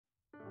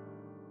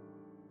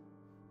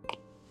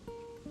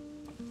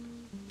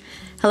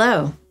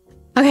Hello.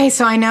 Okay,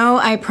 so I know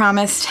I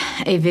promised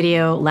a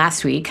video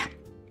last week,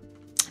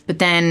 but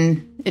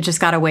then it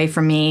just got away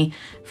from me.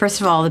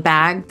 First of all, the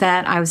bag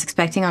that I was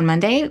expecting on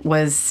Monday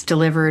was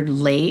delivered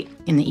late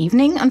in the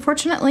evening,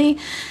 unfortunately.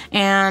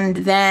 And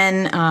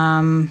then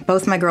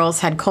both my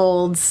girls had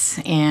colds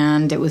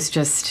and it was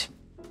just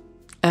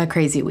a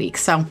crazy week.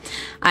 So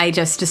I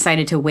just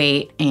decided to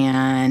wait,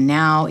 and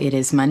now it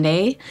is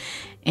Monday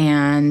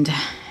and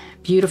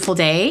beautiful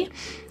day.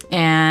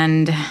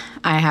 And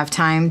I have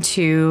time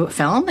to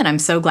film, and I'm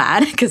so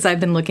glad because I've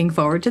been looking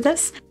forward to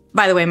this.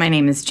 By the way, my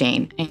name is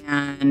Jane,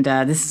 and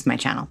this is my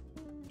channel.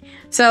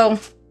 So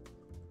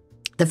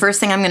the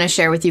first thing I'm going to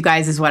share with you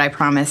guys is what I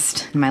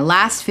promised in my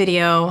last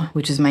video,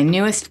 which is my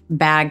newest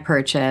bag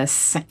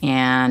purchase.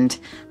 And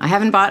I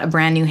haven't bought a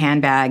brand new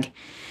handbag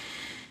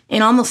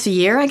in almost a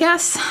year, I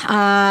guess.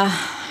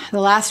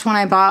 The last one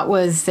I bought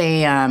was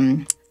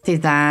a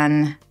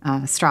Cezanne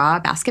straw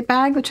basket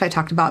bag, which I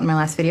talked about in my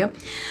last video.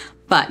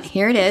 But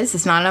here it is.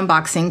 It's not an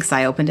unboxing because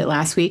I opened it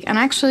last week and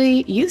I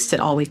actually used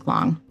it all week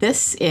long.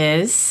 This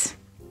is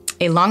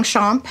a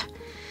Longchamp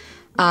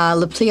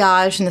Le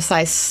Pliage in the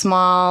size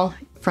small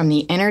from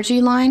the Energy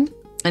line.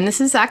 And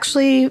this is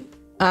actually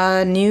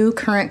a new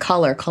current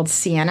color called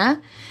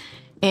Sienna.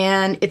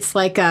 And it's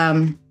like,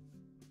 get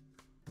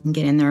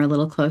in there a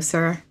little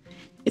closer.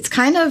 It's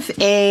kind of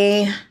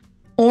a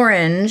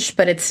orange,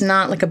 but it's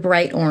not like a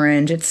bright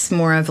orange. It's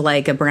more of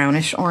like a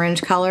brownish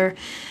orange color.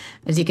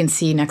 As you can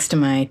see next to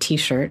my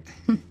t-shirt,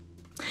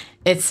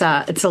 it's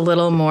a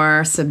little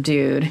more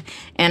subdued.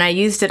 And I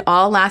used it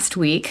all last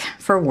week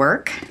for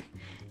work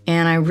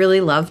and I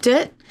really loved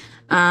it.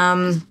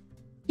 You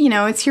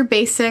know, it's your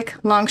basic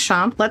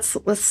Longchamp. Let's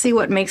see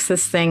what makes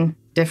this thing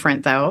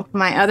different though.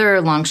 My other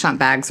Longchamp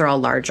bags are all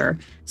larger,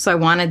 so I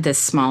wanted this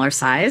smaller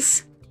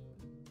size.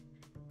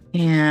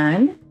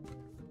 And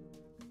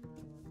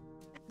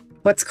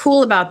what's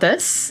cool about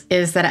this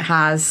is that it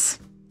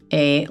has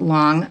a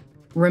long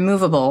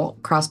removable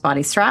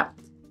crossbody strap,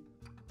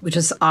 which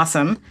is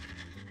awesome.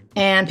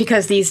 And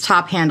because these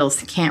top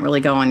handles can't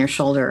really go on your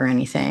shoulder or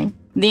anything.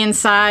 The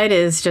inside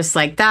is just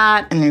like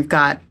that. And we've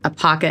got a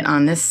pocket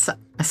on this,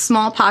 a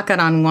small pocket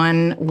on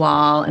one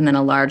wall, and then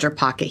a larger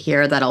pocket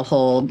here that'll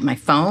hold my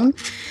phone.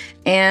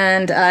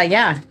 And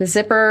yeah, the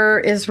zipper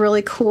is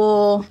really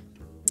cool.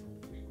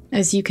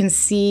 As you can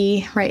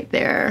see right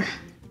there,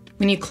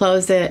 when you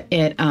close it,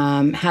 it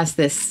has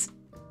this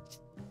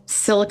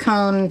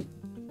silicone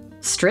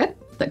strip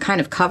that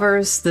kind of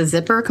covers the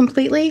zipper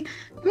completely.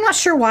 I'm not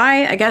sure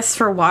why. I guess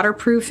for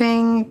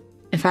waterproofing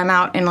if I'm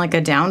out in like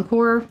a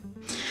downpour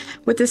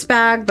with this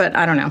bag, but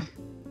I don't know.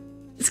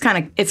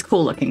 It's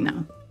cool looking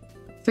though.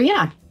 So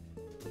yeah,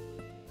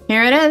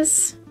 here it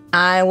is.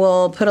 I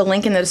will put a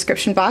link in the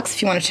description box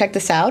if you want to check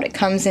this out. It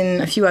comes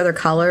in a few other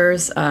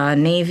colors,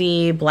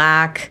 navy,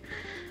 black,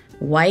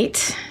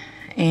 white,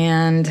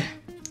 and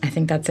I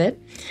think that's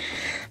it.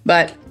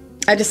 But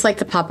I just like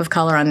the pop of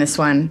color on this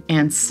one,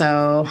 and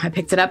so I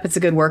picked it up. It's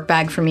a good work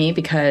bag for me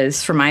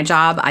because for my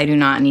job, I do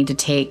not need to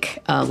take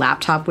a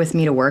laptop with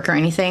me to work or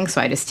anything, so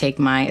I just take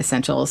my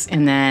essentials,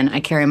 and then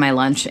I carry my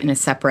lunch in a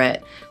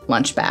separate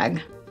lunch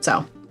bag.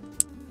 So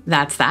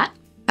that's that.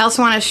 I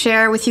also want to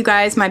share with you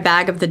guys my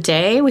bag of the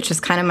day, which is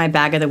kind of my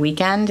bag of the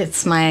weekend.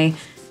 It's my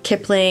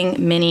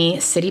Kipling Mini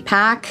City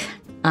Pack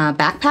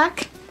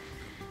backpack,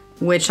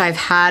 which I've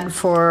had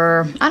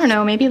for, I don't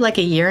know, maybe like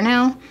a year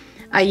now.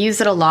 I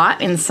use it a lot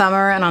in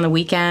summer and on the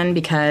weekend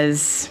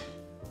because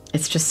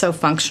it's just so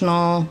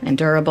functional and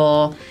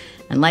durable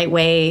and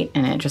lightweight,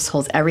 and it just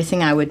holds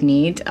everything I would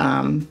need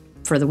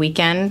for the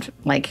weekend.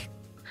 Like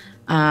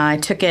I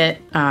took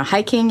it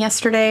hiking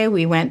yesterday.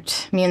 Me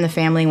and the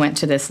family went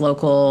to this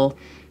local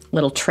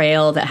little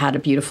trail that had a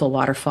beautiful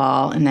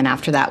waterfall. And then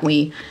after that,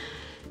 we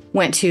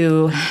went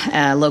to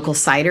a local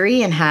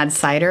cidery and had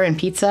cider and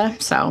pizza.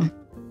 So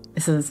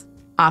this is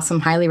awesome.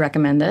 Highly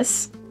recommend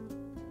this.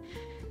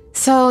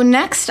 So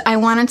next I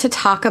wanted to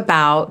talk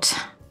about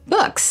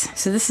books.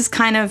 So this is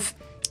kind of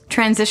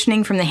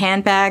transitioning from the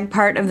handbag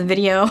part of the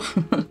video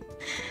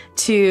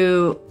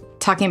to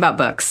talking about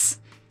books.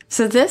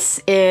 So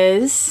this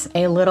is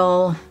a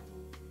little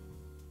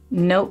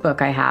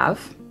notebook I have.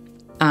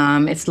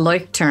 It's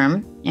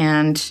Leuchtturm,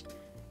 and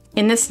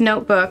in this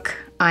notebook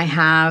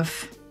I'll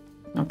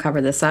cover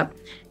this up.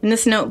 In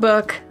this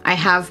notebook I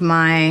have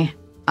my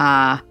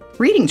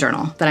reading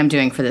journal that I'm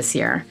doing for this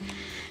year.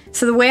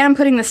 So the way I'm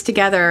putting this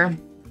together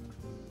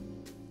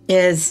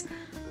is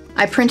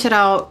I printed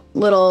out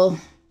little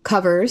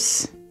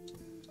covers,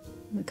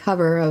 the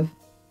cover of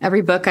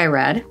every book I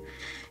read,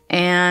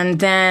 and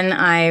then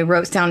I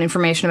wrote down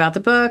information about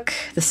the book,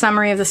 the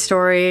summary of the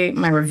story,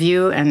 my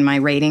review, and my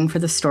rating for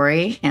the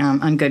story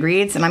on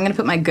Goodreads. And I'm going to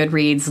put my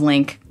Goodreads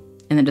link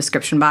in the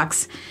description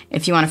box.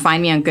 If you want to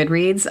find me on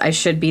Goodreads, I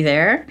should be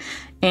there.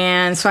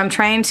 And so I'm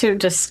trying to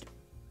just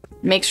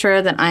make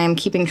sure that I am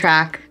keeping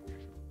track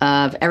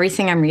of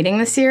everything I'm reading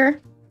this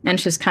year, and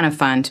it's just kind of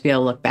fun to be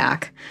able to look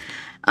back.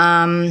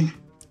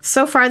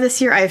 So far this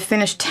year, I've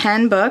finished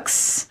 10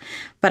 books,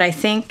 but I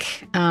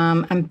think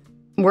I'm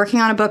working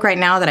on a book right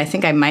now that I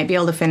think I might be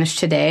able to finish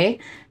today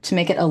to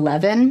make it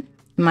 11.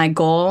 My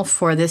goal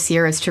for this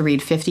year is to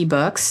read 50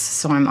 books,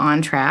 so I'm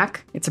on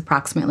track. It's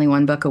approximately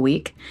 1 book a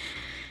week.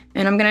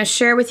 And I'm going to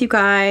share with you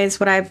guys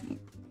what I've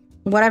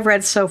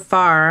read so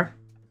far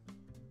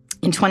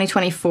in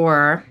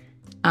 2024.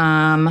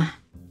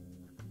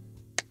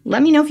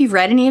 Let me know if you've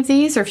read any of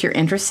these or if you're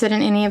interested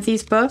in any of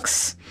these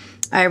books.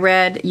 I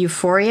read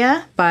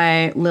Euphoria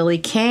by Lily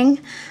King.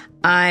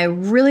 I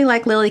really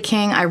like Lily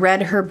King. I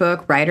read her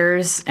book,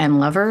 Writers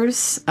and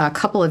Lovers, a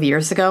couple of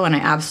years ago, and I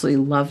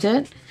absolutely loved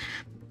it.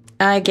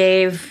 I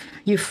gave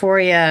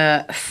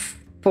Euphoria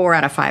 4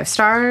 out of 5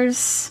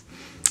 stars.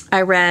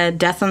 I read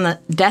Death on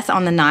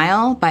the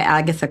Nile by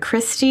Agatha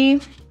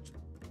Christie.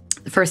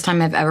 The first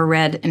time I've ever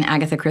read an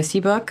Agatha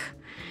Christie book.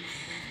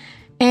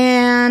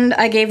 And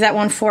I gave that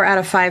one 4 out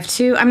of 5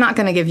 too. I'm not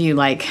going to give you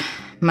like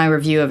my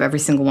review of every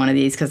single one of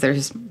these because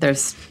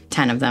there's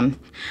 10 of them.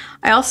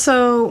 I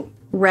also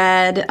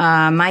read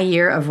My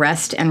Year of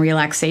Rest and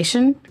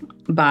Relaxation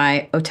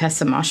by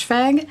Ottessa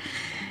Moshfegh.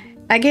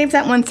 I gave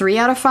that one 3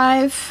 out of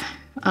 5.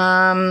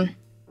 I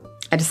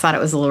just thought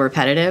it was a little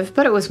repetitive,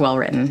 but it was well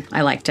written.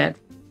 I liked it.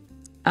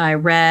 I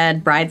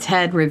read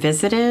Brideshead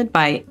Revisited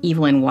by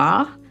Evelyn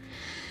Waugh,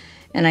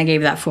 and I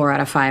gave that 4 out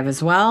of 5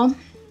 as well.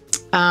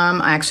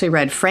 I actually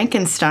read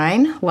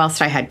Frankenstein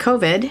whilst I had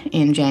COVID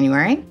in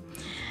January.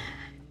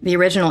 The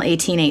original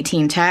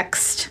 1818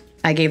 text,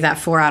 I gave that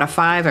 4 out of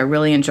 5. I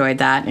really enjoyed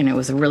that, and it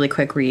was a really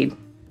quick read.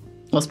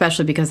 Well,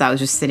 especially because I was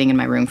just sitting in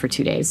my room for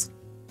 2 days.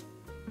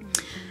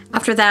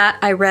 After that,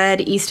 I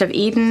read East of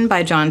Eden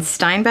by John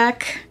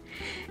Steinbeck,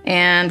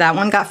 and that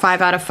one got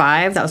 5 out of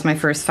 5. That was my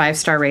first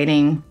 5-star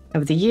rating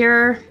of the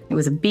year. It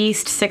was a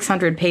beast,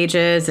 600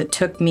 pages. It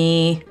took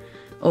me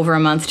over a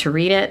month to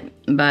read it,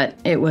 but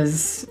it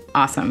was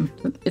awesome.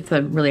 It's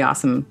a really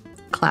awesome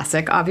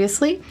classic,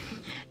 obviously.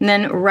 And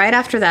then right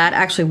after that,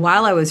 actually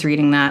while I was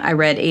reading that, I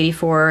read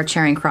 84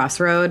 Charing Cross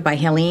Road by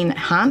Helene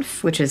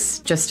Hanff, which is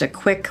just a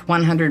quick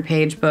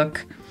 100-page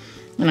book,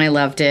 and I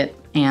loved it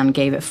and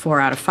gave it 4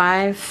 out of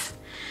 5.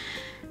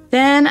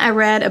 Then I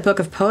read a book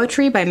of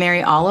poetry by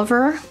Mary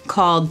Oliver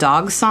called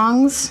Dog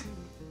Songs,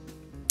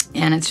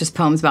 and it's just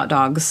poems about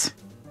dogs,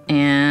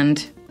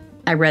 and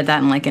I read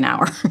that in like an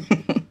hour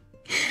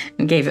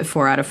and gave it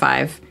 4 out of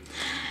 5.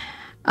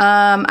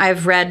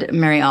 I've read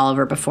Mary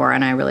Oliver before,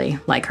 and I really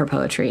like her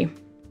poetry.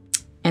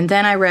 And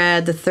then I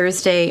read The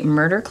Thursday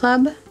Murder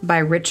Club by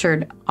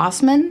Richard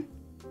Osman.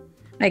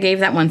 I gave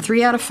that one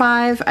 3 out of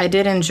 5. I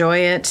did enjoy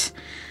it,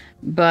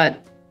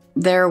 but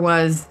it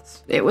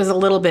was a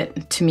little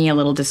bit, to me, a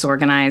little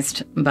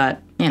disorganized,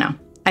 but you know,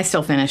 I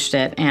still finished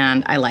it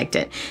and I liked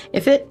it.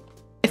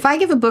 If I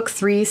give a book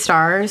 3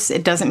 stars,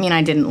 it doesn't mean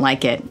I didn't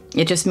like it.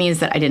 It just means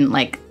that I didn't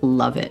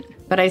love it,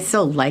 but I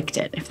still liked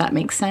it, if that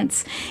makes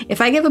sense.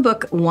 If I give a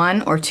book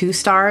 1 or 2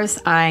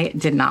 stars, I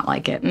did not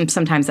like it. And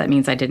sometimes that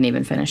means I didn't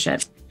even finish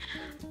it.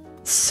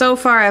 So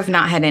far, I've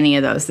not had any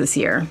of those this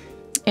year.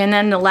 And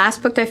then the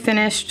last book I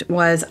finished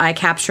was I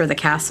Capture the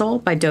Castle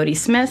by Dodie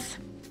Smith.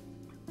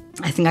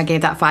 I think I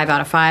gave that 5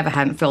 out of 5. I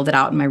hadn't filled it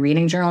out in my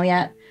reading journal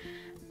yet,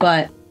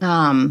 but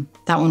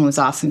that one was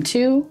awesome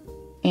too.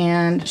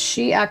 And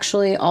she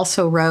actually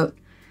also wrote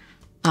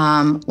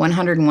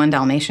 101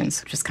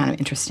 Dalmatians, which is kind of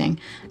interesting.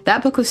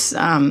 That book was,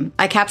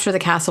 I Capture the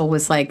Castle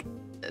was like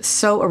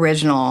so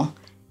original,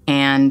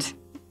 and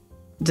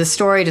the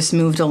story just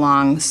moved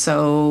along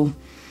so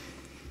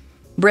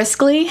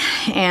briskly,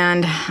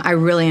 and I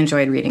really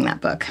enjoyed reading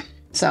that book.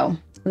 So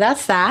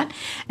that's that.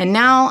 And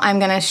now I'm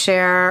going to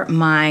share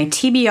my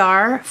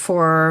TBR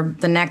for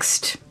the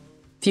next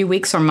few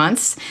weeks or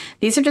months.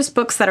 These are just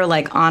books that are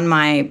like on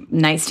my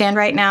nightstand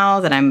right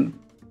now that I'm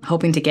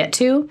hoping to get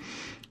to.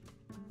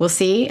 We'll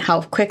see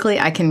how quickly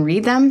I can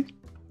read them.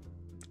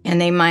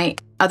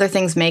 And other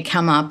things may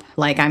come up,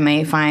 like I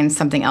may find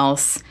something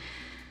else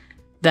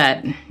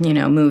that, you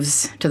know,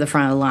 moves to the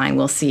front of the line.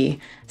 We'll see.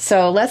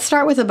 So let's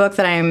start with a book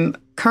that I'm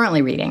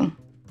currently reading.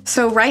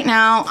 So right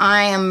now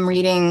I am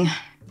reading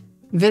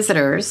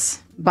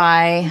Visitors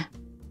by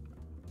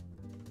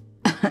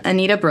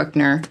Anita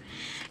Brookner.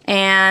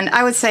 And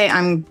I would say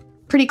I'm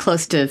pretty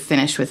close to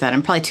finished with that.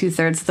 I'm probably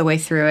 2/3 of the way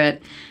through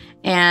it.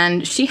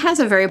 And she has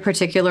a very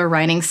particular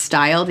writing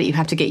style that you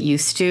have to get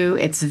used to.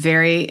 It's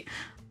very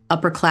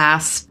upper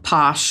class,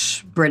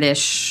 posh,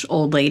 British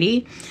old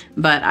lady,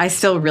 but I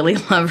still really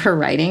love her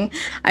writing.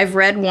 I've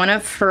read one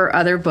of her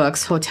other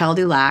books, Hotel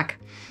du Lac.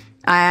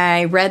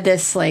 I read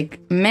this like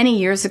many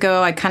years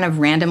ago. I kind of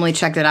randomly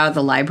checked it out at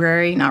the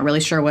library, not really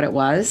sure what it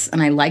was,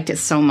 and I liked it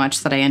so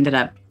much that I ended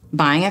up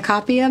buying a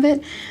copy of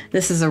it.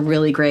 This is a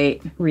really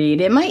great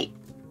read. It might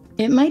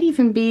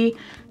even be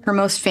her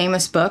most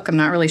famous book. I'm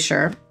not really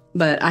sure,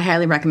 but I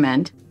highly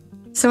recommend.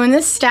 So in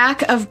this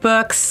stack of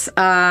books,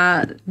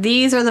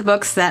 these are the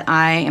books that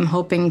I am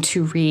hoping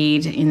to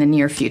read in the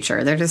near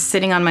future. They're just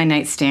sitting on my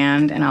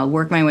nightstand, and I'll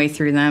work my way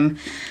through them.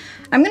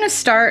 I'm going to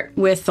start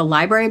with the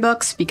library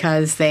books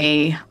because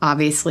they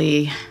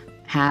obviously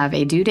have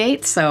a due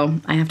date, so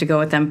I have to go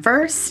with them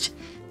first.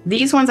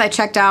 These ones I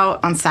checked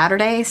out on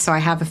Saturday, so I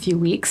have a few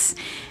weeks.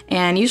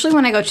 And usually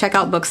when I go check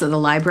out books at the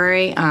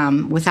library,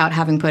 without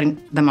having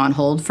put them on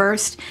hold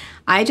first,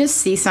 I just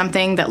see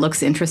something that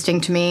looks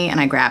interesting to me and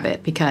I grab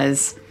it,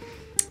 because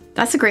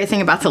that's the great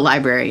thing about the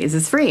library is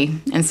it's free.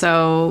 And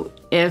so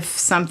if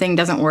something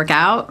doesn't work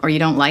out or you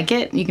don't like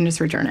it, you can just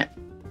return it.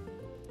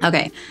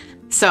 Okay,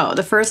 so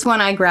the first one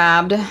I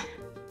grabbed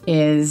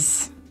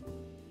is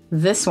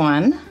this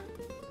one.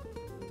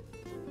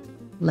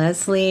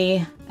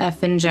 Leslie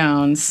Effin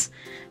Jones.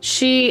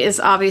 She is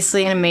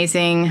obviously an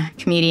amazing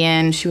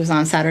comedian. She was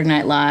on Saturday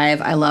Night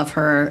Live. I love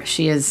her.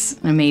 She is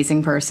an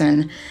amazing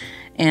person,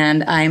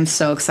 and I'm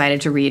so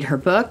excited to read her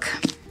book.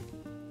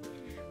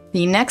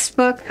 The next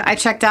book I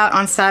checked out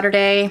on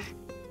Saturday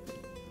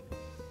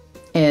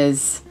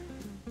is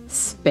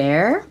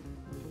Spare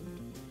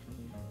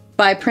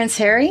by Prince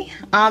Harry.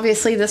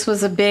 Obviously, this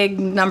was a big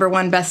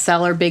 #1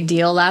 bestseller, big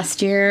deal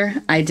last year.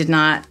 I did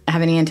not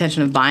have any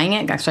intention of buying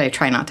it. Actually, I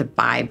try not to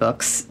buy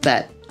books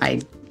that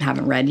I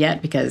haven't read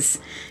yet because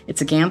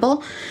it's a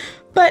gamble.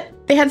 But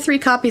they had 3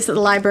 copies at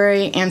the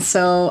library, and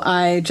so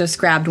I just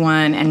grabbed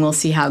one, and we'll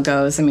see how it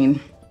goes. I mean,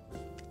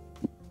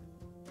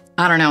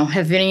 I don't know.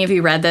 Have any of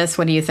you read this?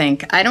 What do you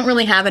think? I don't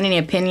really have any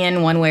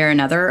opinion one way or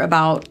another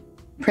about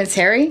Prince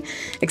Harry,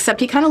 except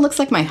he kind of looks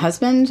like my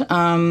husband.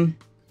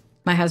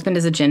 My husband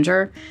is a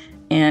ginger,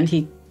 and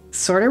he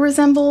sort of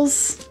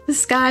resembles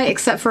this guy,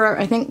 except for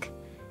I think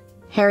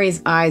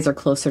Harry's eyes are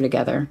closer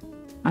together.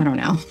 I don't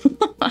know.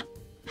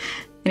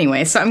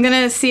 Anyway, so I'm going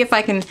to see if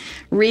I can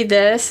read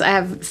this. I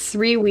have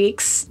 3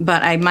 weeks,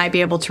 but I might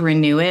be able to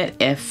renew it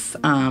if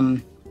I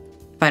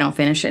don't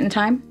finish it in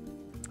time.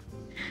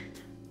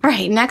 All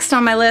right, next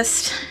on my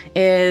list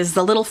is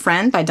The Little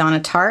Friend by Donna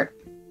Tartt.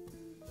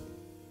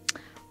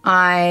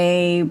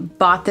 I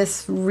bought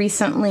this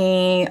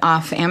recently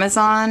off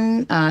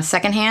Amazon,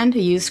 secondhand,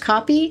 a used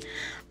copy.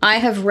 I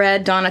have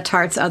read Donna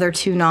Tartt's other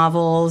 2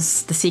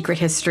 novels, The Secret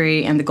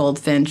History and The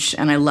Goldfinch,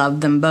 and I love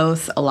them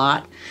both a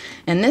lot.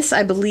 And this,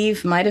 I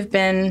believe, might have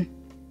been,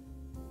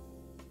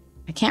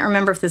 I can't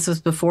remember if this was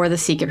before The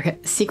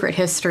Secret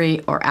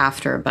History or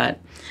after, but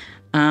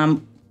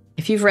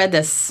if you've read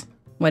this,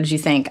 what did you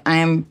think? I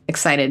am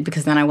excited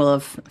because then I will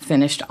have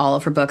finished all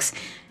of her books.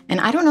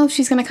 And I don't know if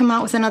she's going to come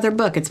out with another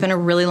book. It's been a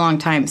really long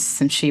time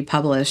since she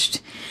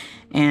published,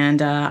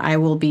 and I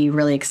will be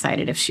really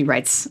excited if she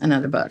writes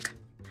another book.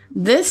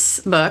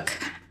 This book,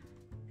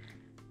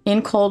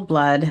 In Cold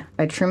Blood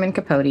by Truman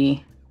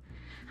Capote,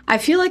 I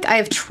feel like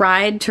I've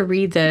tried to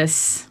read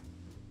this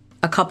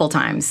a couple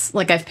times.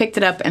 Like I've picked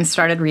it up and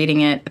started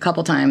reading it a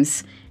couple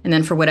times, and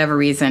then for whatever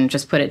reason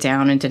just put it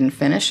down and didn't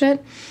finish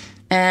it.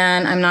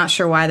 And I'm not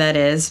sure why that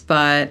is,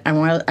 but I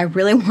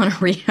really want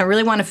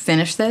to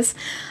finish this.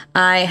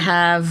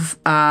 I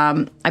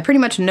pretty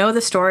much know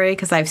the story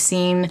because I've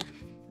seen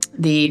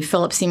the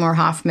Philip Seymour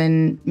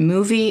Hoffman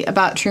movie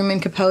about Truman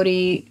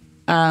Capote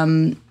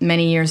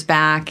many years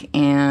back,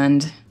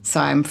 and so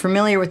I'm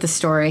familiar with the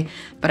story,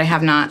 but I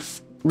have not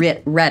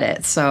read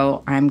it.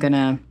 So I'm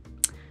gonna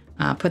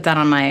put that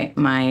on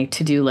my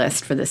to-do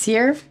list for this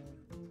year.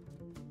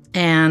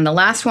 And the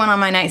last one on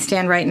my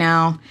nightstand right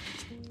now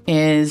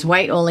is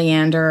White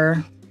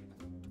Oleander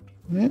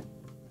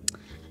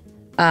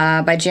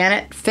by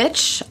Janet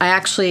Fitch. I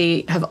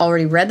actually have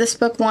already read this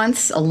book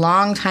once, a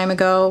long time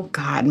ago.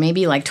 God,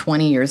 maybe like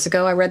 20 years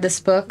ago I read this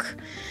book.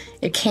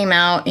 It came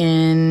out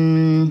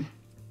in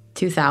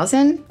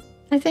 2000,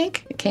 I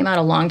think. It came out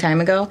a long time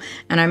ago,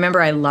 and I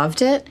remember I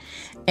loved it.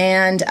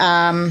 And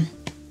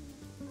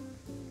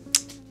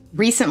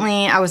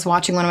recently I was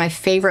watching one of my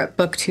favorite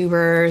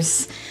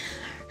booktubers.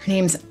 Her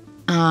name's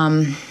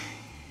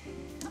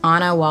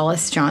Anna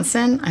Wallace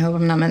Johnson. I hope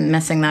I'm not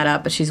messing that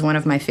up, but she's one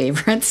of my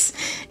favorites.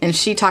 And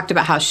she talked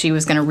about how she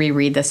was going to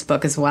reread this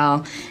book as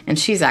well. And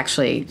she's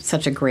actually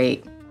such a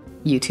great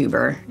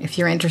YouTuber. If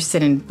you're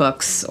interested in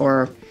books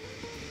or,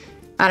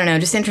 I don't know,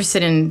 just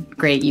interested in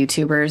great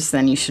YouTubers,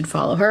 then you should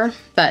follow her.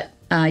 But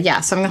yeah,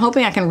 so I'm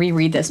hoping I can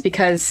reread this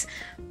because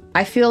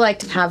I feel like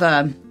to have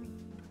a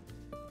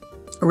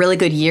really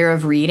good year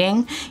of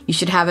reading, you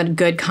should have a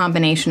good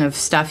combination of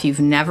stuff you've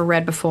never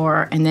read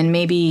before, and then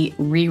maybe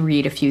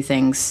reread a few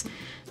things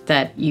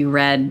that you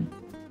read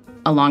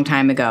a long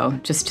time ago,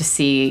 just to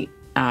see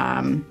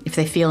if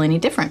they feel any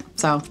different.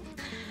 So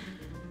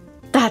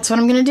that's what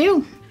I'm gonna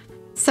do.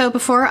 So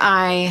before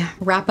I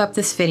wrap up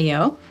this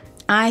video,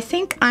 I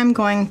think I'm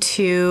going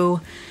to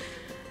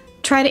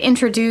try to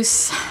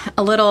introduce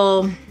a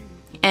little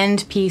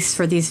end piece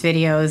for these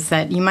videos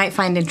that you might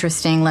find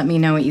interesting. Let me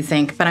know what you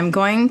think. But I'm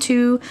going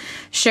to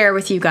share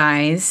with you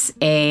guys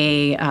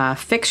a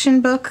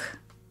fiction book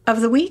of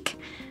the week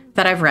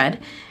that I've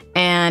read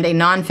and a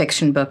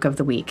nonfiction book of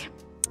the week,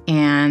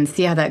 and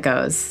see how that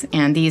goes.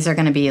 And these are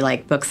going to be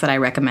like books that I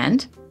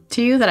recommend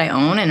to you that I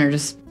own and are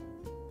just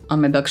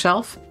on my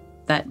bookshelf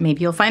that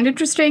maybe you'll find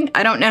interesting.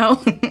 I don't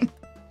know.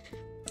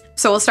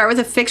 So we'll start with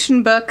a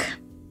fiction book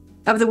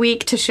of the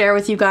week to share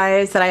with you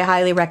guys that I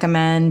highly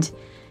recommend.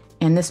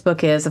 And this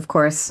book is, of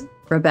course,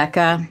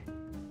 Rebecca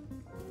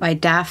by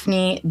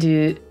Daphne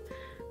du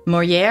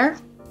Maurier.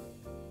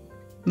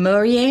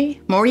 Maurier?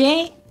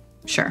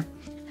 Sure.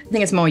 I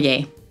think it's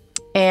Maurier.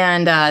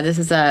 And this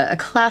is a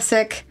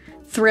classic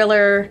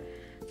thriller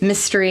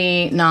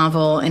mystery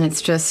novel, and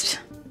it's just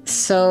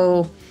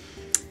so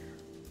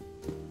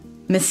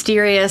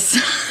mysterious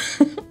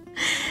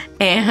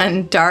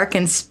and dark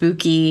and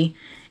spooky,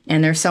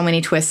 and there's so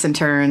many twists and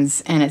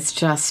turns, and it's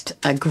just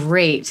a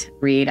great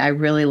read. I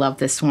really love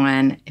this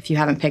one. If you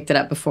haven't picked it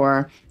up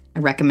before, I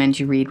recommend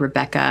you read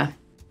Rebecca.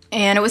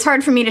 And it was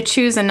hard for me to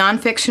choose a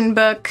nonfiction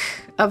book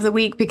of the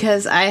week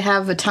because I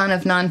have a ton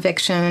of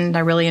nonfiction I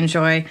really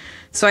enjoy.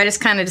 So I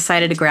just kind of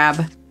decided to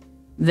grab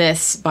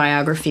this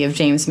biography of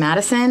James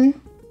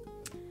Madison.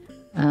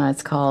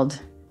 It's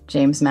called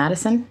James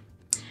Madison.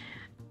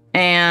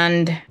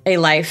 And A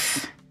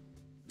Life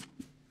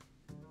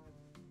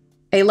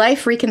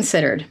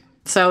Reconsidered.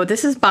 So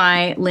this is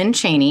by Lynn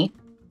Cheney,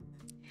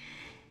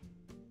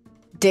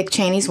 Dick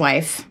Cheney's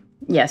wife.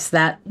 Yes,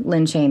 that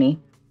Lynn Cheney.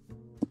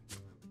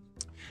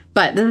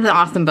 But this is an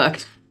awesome book.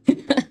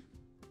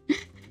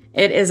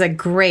 It is a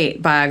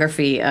great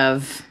biography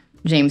of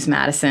James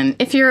Madison.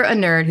 If you're a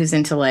nerd who's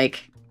into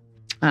like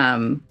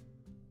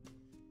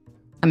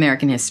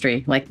American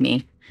history, like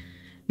me.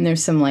 And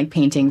there's some like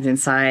paintings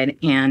inside.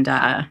 And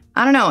I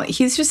don't know,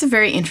 he's just a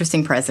very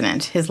interesting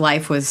president. His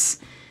life was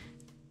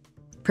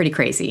pretty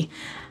crazy.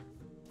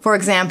 For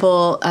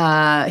example,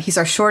 he's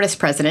our shortest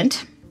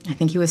president. I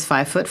think he was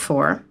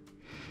 5'4".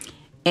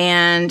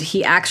 And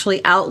he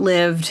actually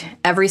outlived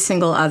every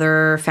single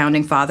other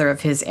founding father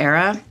of his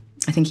era.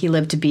 I think he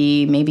lived to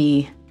be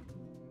maybe,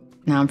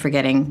 now I'm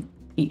forgetting,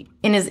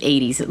 in his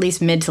 80s, at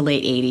least mid to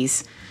late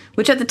 80s,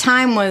 which at the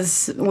time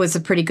was a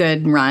pretty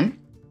good run.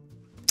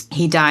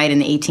 He died in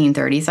the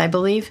 1830s, I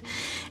believe.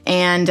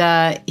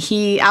 And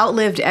he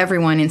outlived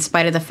everyone in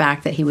spite of the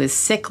fact that he was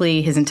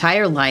sickly his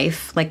entire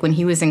life. Like when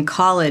he was in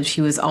college,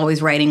 he was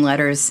always writing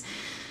letters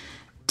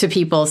to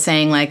people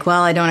saying like,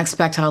 well, I don't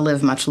expect I'll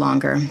live much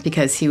longer,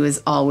 because he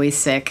was always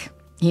sick.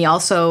 He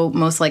also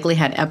most likely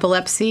had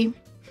epilepsy.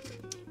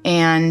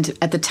 And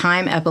at the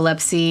time,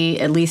 epilepsy,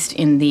 at least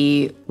in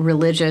the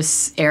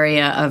religious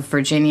area of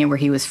Virginia where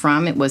he was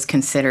from, it was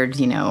considered,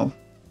 you know,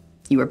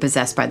 you were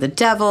possessed by the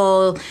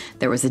devil,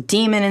 there was a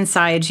demon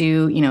inside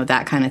you, you know,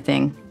 that kind of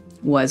thing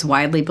was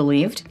widely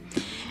believed.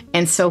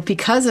 And so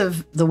because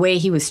of the way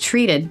he was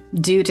treated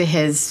due to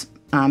his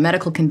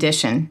medical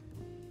condition,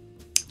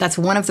 that's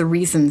one of the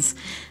reasons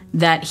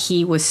that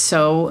he was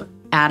so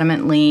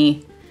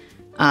adamantly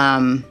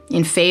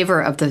in favor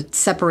of the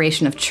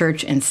separation of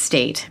church and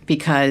state,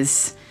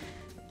 because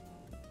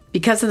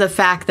of the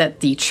fact that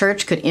the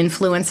church could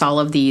influence all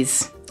of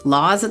these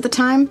laws at the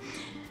time.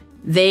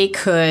 They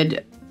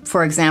could,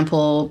 for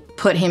example,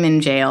 put him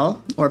in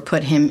jail or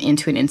put him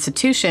into an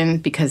institution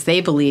because they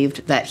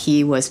believed that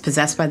he was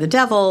possessed by the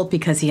devil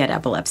because he had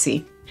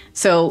epilepsy.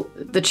 So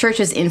the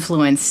church's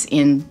influence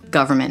in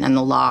government and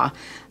the law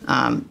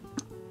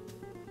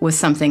was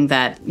something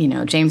that, you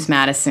know, James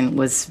Madison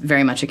was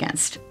very much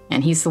against.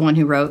 And he's the one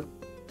who wrote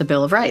the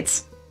Bill of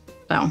Rights.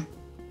 So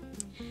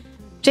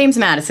James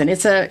Madison,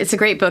 it's a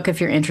great book if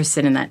you're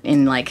interested in that,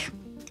 in like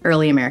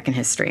early American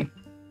history.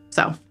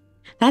 So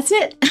that's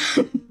it.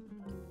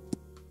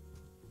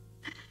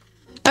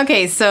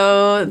 Okay,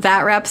 so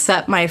that wraps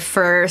up my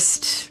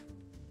first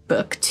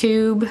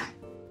Booktube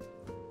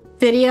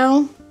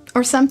video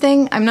or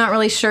something. I'm not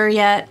really sure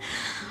yet.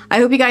 I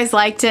hope you guys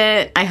liked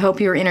it. I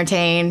hope you were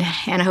entertained,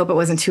 and I hope it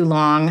wasn't too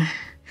long.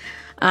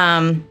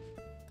 And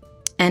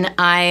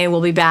I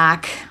will be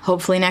back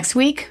hopefully next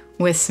week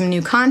with some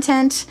new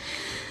content,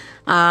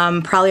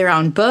 probably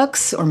around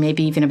books or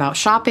maybe even about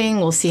shopping.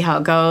 We'll see how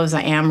it goes.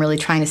 I am really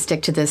trying to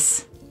stick to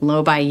this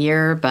low by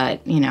year,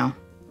 but you know,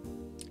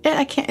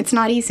 I can't. It's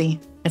not easy.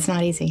 It's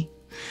not easy.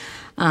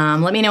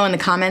 Let me know in the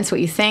comments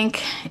what you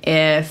think.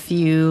 If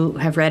you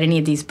have read any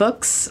of these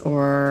books,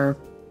 or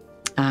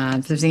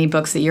if there's any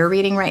books that you're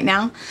reading right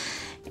now.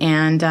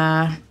 And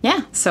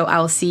yeah, so I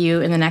will see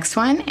you in the next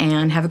one,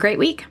 and have a great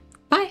week.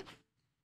 Bye.